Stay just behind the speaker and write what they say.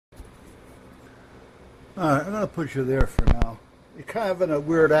Alright, I'm going to put you there for now. You're kind of in a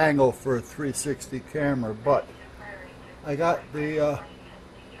weird angle for a 360 camera, but I got the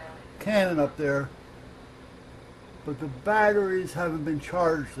Canon up there, but the batteries haven't been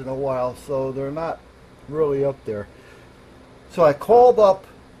charged in a while, so they're not really up there. So I called up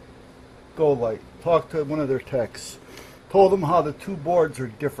GoLight, talked to one of their techs, told them how the two boards are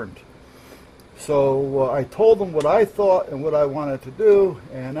different. So I told him what I thought and what I wanted to do,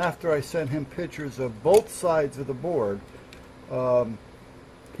 and after I sent him pictures of both sides of the board,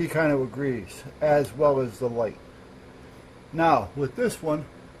 he kind of agrees, as well as the light. Now, with this one,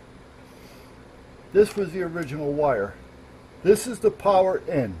 this was the original wire. This is the power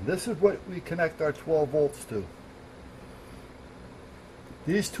in. This is what we connect our 12 volts to.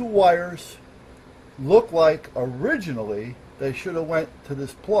 These two wires look like originally they should have went to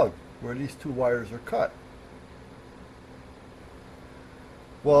this plug where these two wires are cut.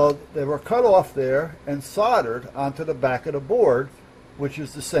 Well, they were cut off there and soldered onto the back of the board, which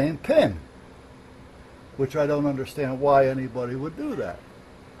is the same pin, which I don't understand why anybody would do that.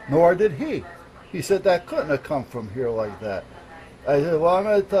 Nor did he. He said that couldn't have come from here like that. I said, well, I'm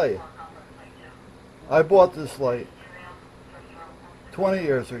going to tell you. I bought this light 20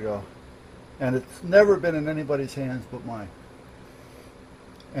 years ago, and it's never been in anybody's hands but mine.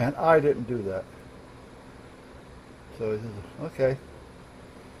 And I didn't do that. So he says, okay.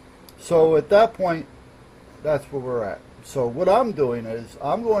 So at that point, that's where we're at. So what I'm doing is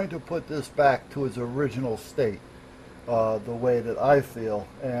I'm going to put this back to its original state, the way that I feel,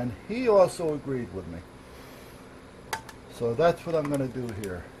 and he also agreed with me. So that's what I'm going to do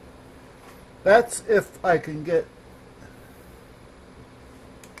here. That's if I can get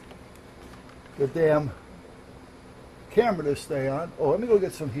the damn camera to stay on. Oh, let me go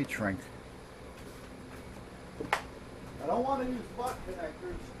get some heat shrink. I don't want to use butt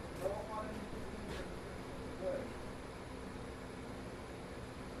connectors. I don't want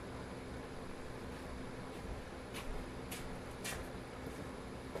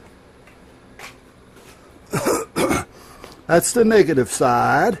anything. That's the negative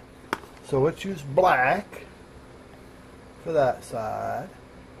side. So let's use black for that side.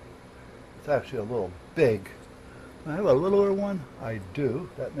 It's actually a little big. I have a littler one. I do.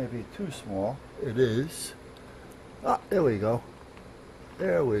 That may be too small. It is. Ah, there we go.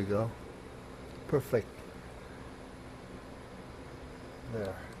 There we go. Perfect.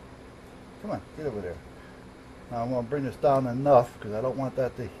 There. Come on, get over there. Now I'm going to bring this down enough because I don't want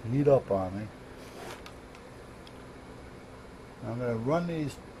that to heat up on me. I'm going to run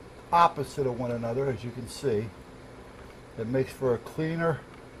these opposite of one another, as you can see. It makes for a cleaner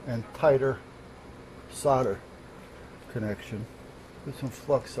and tighter solder connection. Put some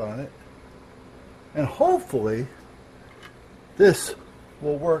flux on it. And hopefully this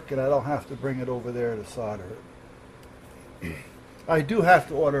will work and I don't have to bring it over there to solder it. I do have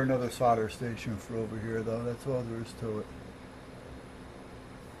to order another solder station for over here though. That's all there is to it.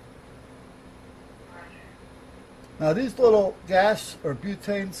 Now these little gas or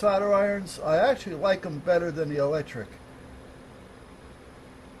butane solder irons, I actually like them better than the electric.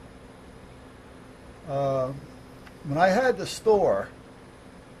 When I had the store,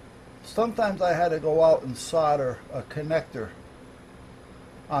 sometimes I had to go out and solder a connector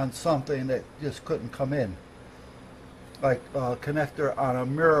on something that just couldn't come in. Like a connector on a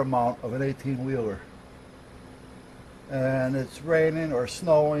mirror mount of an 18-wheeler. And it's raining or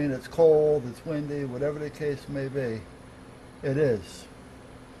snowing, it's cold, it's windy, whatever the case may be, it is.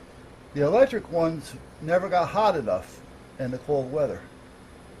 The electric ones never got hot enough in the cold weather.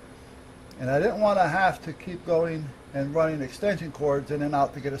 And I didn't want to have to keep going and running extension cords in and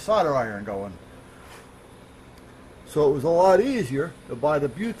out to get a solder iron going. So it was a lot easier to buy the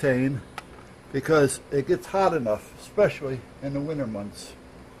butane because it gets hot enough, especially in the winter months,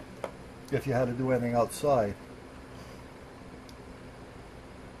 if you had to do anything outside.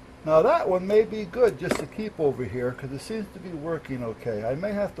 Now that one may be good just to keep over here because it seems to be working okay. I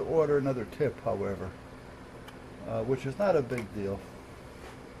may have to order another tip, however, which is not a big deal.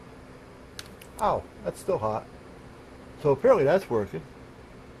 Ow, that's still hot. So apparently that's working.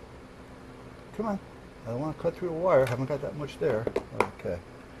 Come on. I don't want to cut through the wire. I haven't got that much there. Okay.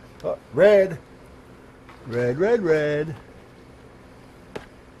 Oh, red. Red, red, red.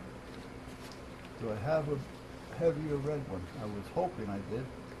 Do I have a heavier red one? I was hoping I did.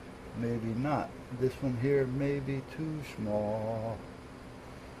 Maybe not. This one here may be too small.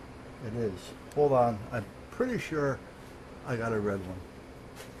 It is. Hold on. I'm pretty sure I got a red one.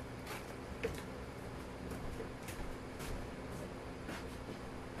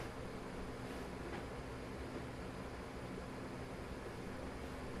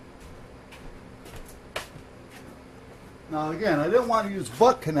 Now again, I didn't want to use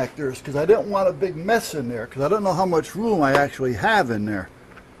butt connectors because I didn't want a big mess in there because I don't know how much room I actually have in there.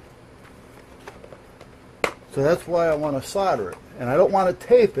 So that's why I want to solder it. And I don't want to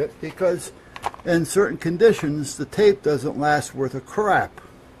tape it because in certain conditions the tape doesn't last worth a crap.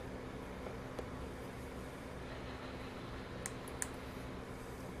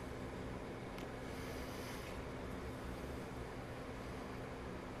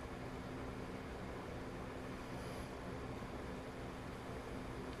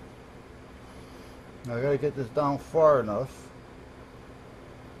 Now I gotta get this down far enough.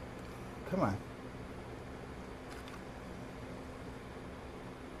 Come on.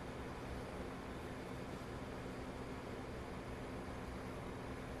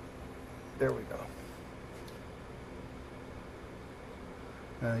 There we go.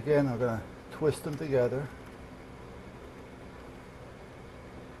 And again, I'm gonna twist them together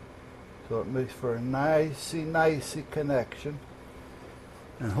so it makes for a nicey connection.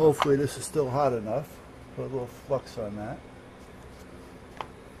 And hopefully this is still hot enough. Put a little flux on that.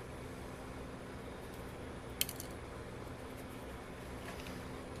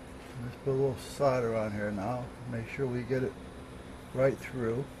 Let's put a little solder on here now. Make sure we get it right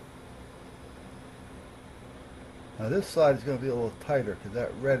through. Now this side is going to be a little tighter because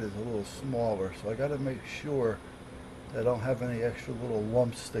that red is a little smaller. So I got to make sure that I don't have any extra little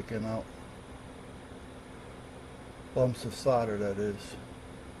lumps sticking out. Lumps of solder, that is.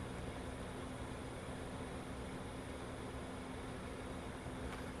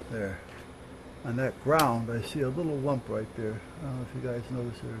 There. On that ground, I see a little lump right there. I don't know if you guys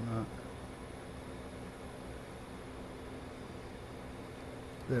notice it or not.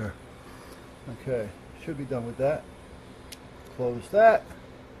 There. Okay. Should be done with that. Close that.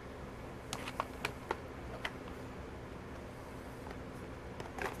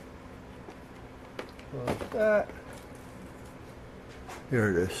 Close that.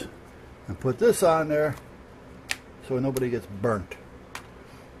 Here it is. And put this on there so nobody gets burnt.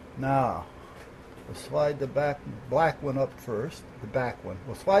 Now, we'll slide the black one up first. The back one.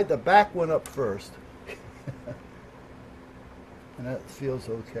 We'll slide the back one up first. And that feels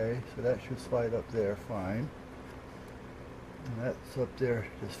okay. So that should slide up there fine. And that's up there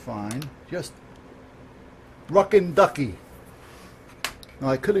just fine. Just ruckin' ducky. Now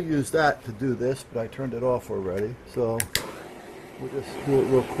I could have used that to do this, but I turned it off already. So we'll just do it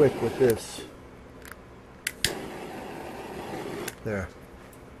real quick with this. There.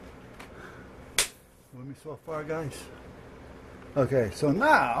 With me so far, guys? Okay, so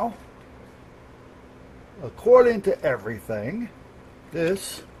now, according to everything,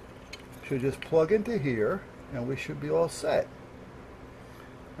 this should just plug into here and we should be all set.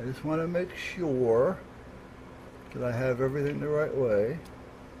 I just want to make sure that I have everything the right way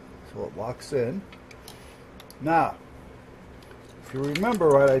so it locks in. Now, if you remember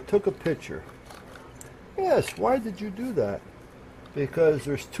right, I took a picture. Yes, why did you do that? Because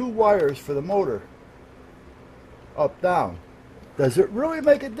there's two wires for the motor. Up, down. Does it really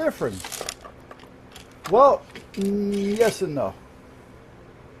make a difference? Well, yes and no.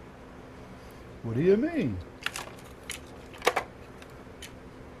 What do you mean?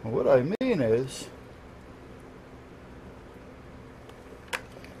 Well, what I mean is,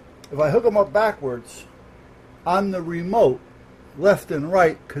 if I hook them up backwards, on the remote, left and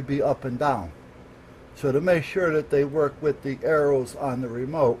right could be up and down. So to make sure that they work with the arrows on the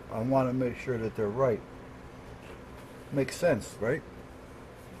remote, I want to make sure that they're right. Makes sense, right?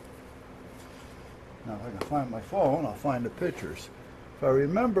 Now if I can find my phone, I'll find the pictures. If I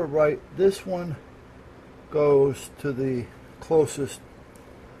remember right, this one goes to the closest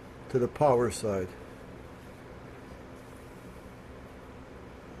to the power side.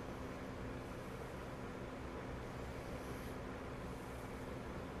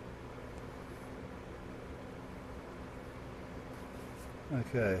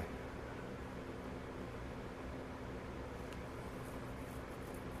 Okay.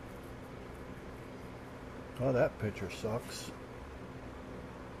 Oh, that picture sucks.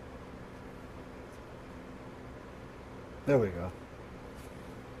 There we go.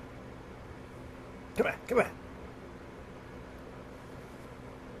 Come on, come on.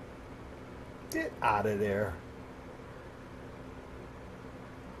 Get out of there.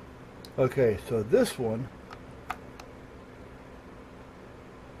 Okay, so this one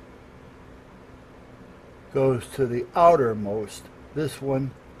goes to the outermost. This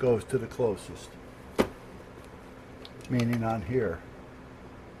one goes to the closest. Meaning on here.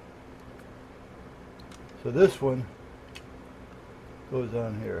 So this one goes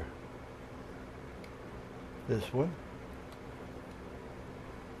on here. This one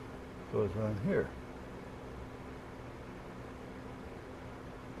goes on here.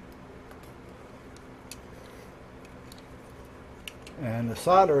 And the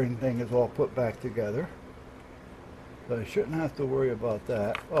soldering thing is all put back together. So I shouldn't have to worry about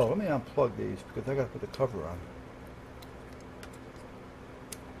that. Oh, let me unplug these because I got to put the cover on.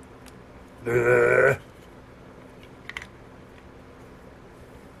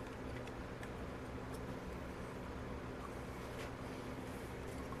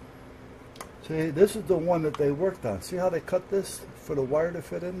 See, this is the one that they worked on. See how they cut this for the wire to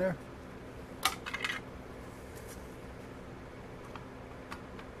fit in there?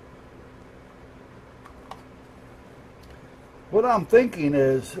 What I'm thinking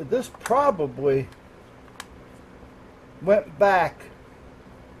is this probably went back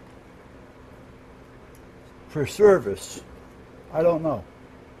for service. I don't know.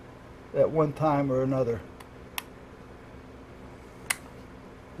 At one time or another.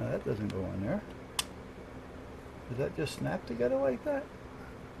 Now that doesn't go in there. Does that just snap together like that?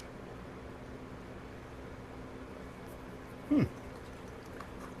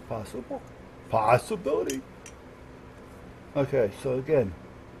 Possible. Possibility. Okay, so again,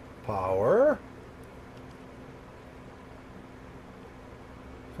 power.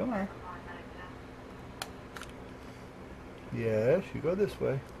 Come on. Yes, you go this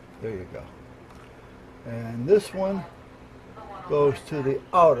way. There you go. And this one goes to the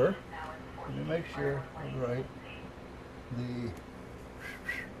outer. Let me make sure I'm right. The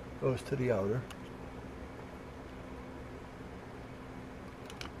goes to the outer.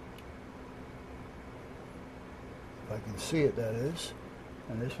 If I can see it, that is.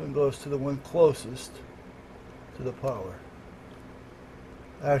 And this one goes to the one closest to the power.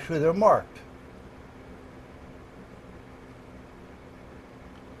 Actually, they're marked.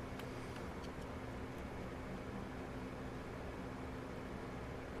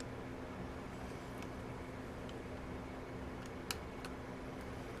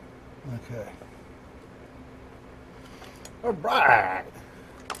 Okay. All right.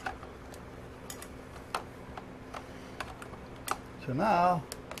 So now,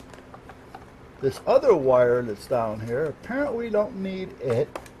 this other wire that's down here, apparently we don't need it.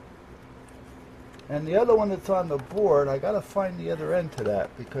 And the other one that's on the board, I gotta find the other end to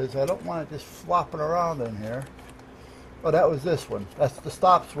that because I don't want it just flopping around in here. Oh, that was this one. That's the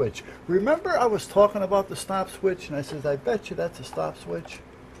stop switch. Remember I was talking about the stop switch and I said, I bet you that's a stop switch.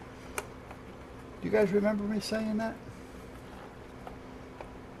 Do you guys remember me saying that?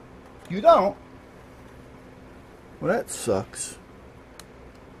 You don't? Well, that sucks.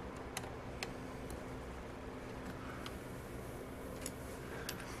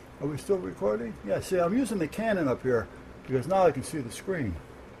 Are we still recording? Yeah, see, I'm using the Canon up here because now I can see the screen.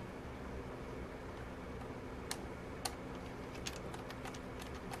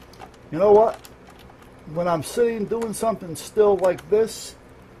 You know what? When I'm sitting doing something still like this,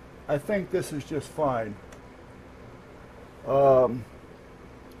 I think this is just fine. When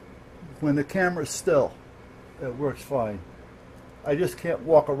the camera's still, it works fine. I just can't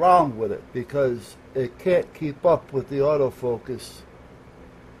walk around with it because it can't keep up with the autofocus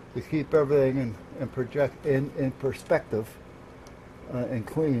to keep everything in perspective and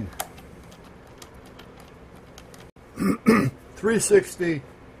clean. 360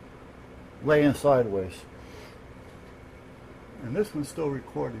 laying sideways. And this one's still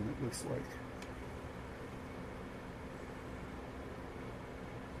recording, it looks like.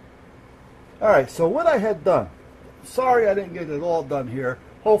 Alright, so what I had done, sorry I didn't get it all done here.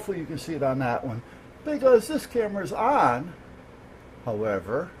 Hopefully you can see it on that one. Because this camera's on,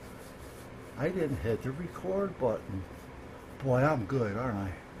 however, I didn't hit the record button. Boy, I'm good, aren't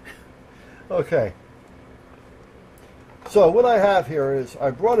I? Okay. So what I have here is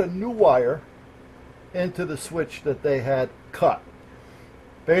I brought a new wire into the switch that they had cut.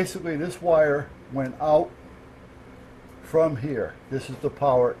 Basically, this wire went out from here. This is the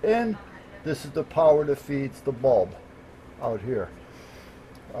power in. This is the power that feeds the bulb out here.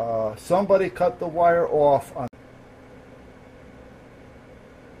 Somebody cut the wire off on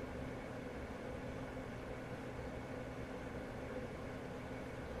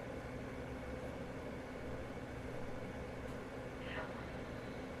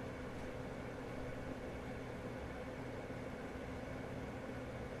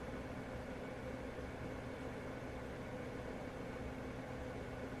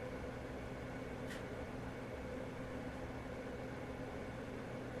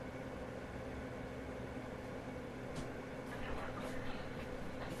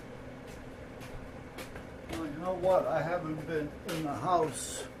You know what? I haven't been in the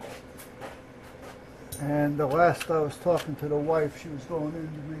house. And the last I was talking to the wife, she was going in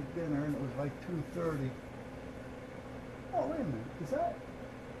to make dinner, and it was like 2:30. Oh, wait a minute. Is that?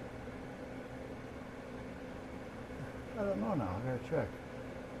 I don't know now. I gotta check.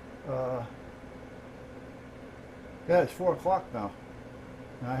 Yeah, it's 4 o'clock now,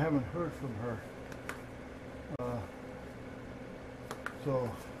 and I haven't heard from her.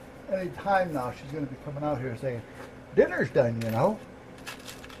 So any time now, she's going to be coming out here saying, "Dinner's done, you know."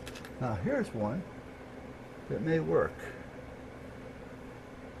 Now here's one that may work.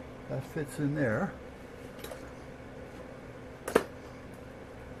 That fits in there.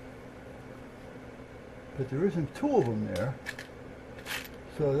 But there isn't two of them there.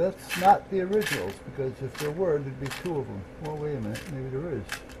 So that's not the originals, because if there were, there'd be two of them. Well, wait a minute, maybe there is.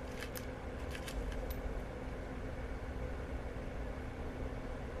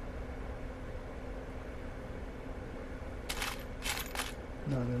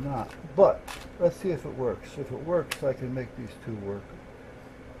 No, they're not. But let's see if it works. If it works, I can make these two work.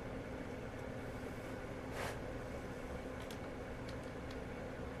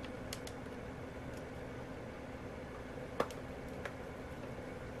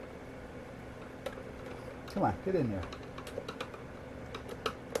 Come on, get in there.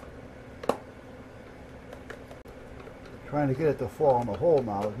 Trying to get it to fall in the hole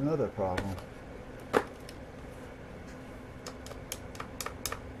now is another problem.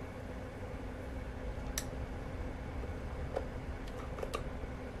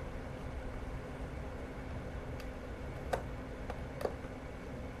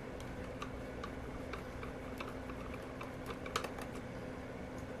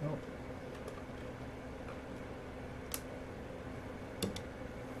 Nope.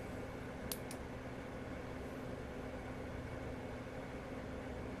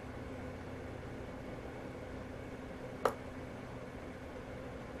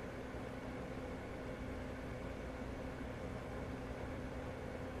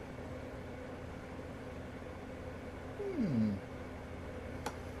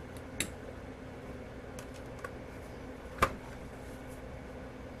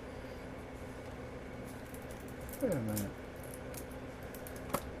 Wait a minute.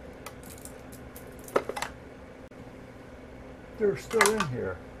 They're still in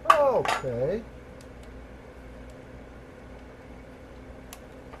here. Okay.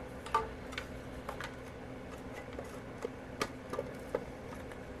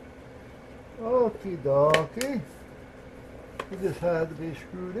 Okie dokie. It just had to be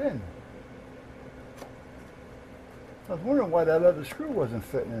screwed in. I was wondering why that other screw wasn't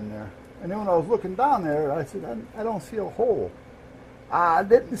fitting in there. And then when I was looking down there, I said, I don't see a hole. I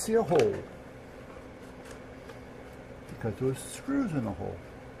didn't see a hole. Because there was screws in the hole.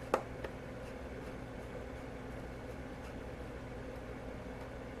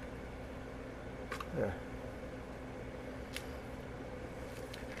 There.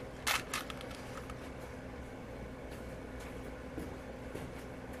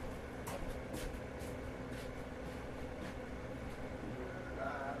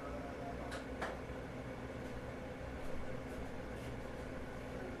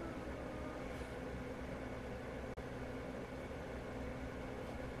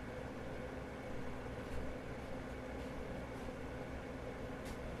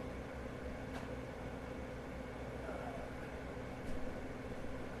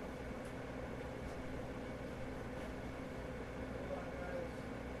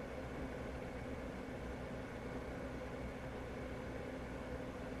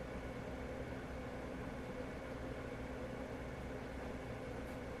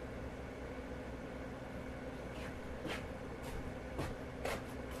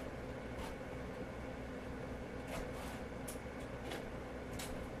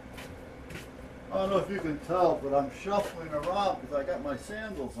 I don't know if you can tell, but I'm shuffling around because I got my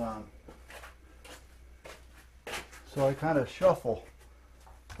sandals on. So I kind of shuffle.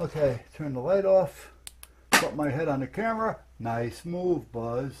 Okay, turn the light off. Put my head on the camera. Nice move,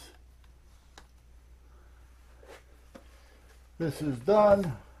 Buzz. This is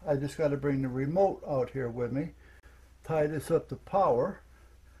done. I just got to bring the remote out here with me. Tie this up to power.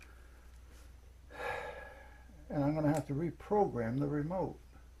 And I'm going to have to reprogram the remote,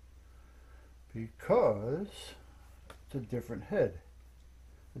 because it's a different head,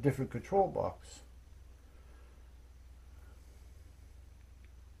 a different control box.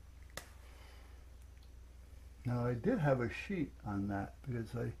 Now I did have a sheet on that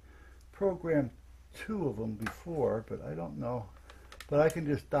because I programmed 2 of them before, but I don't know. But I can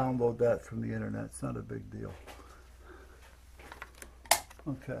just download that from the internet. It's not a big deal.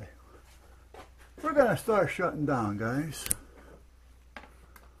 Okay. We're going to start shutting down, guys.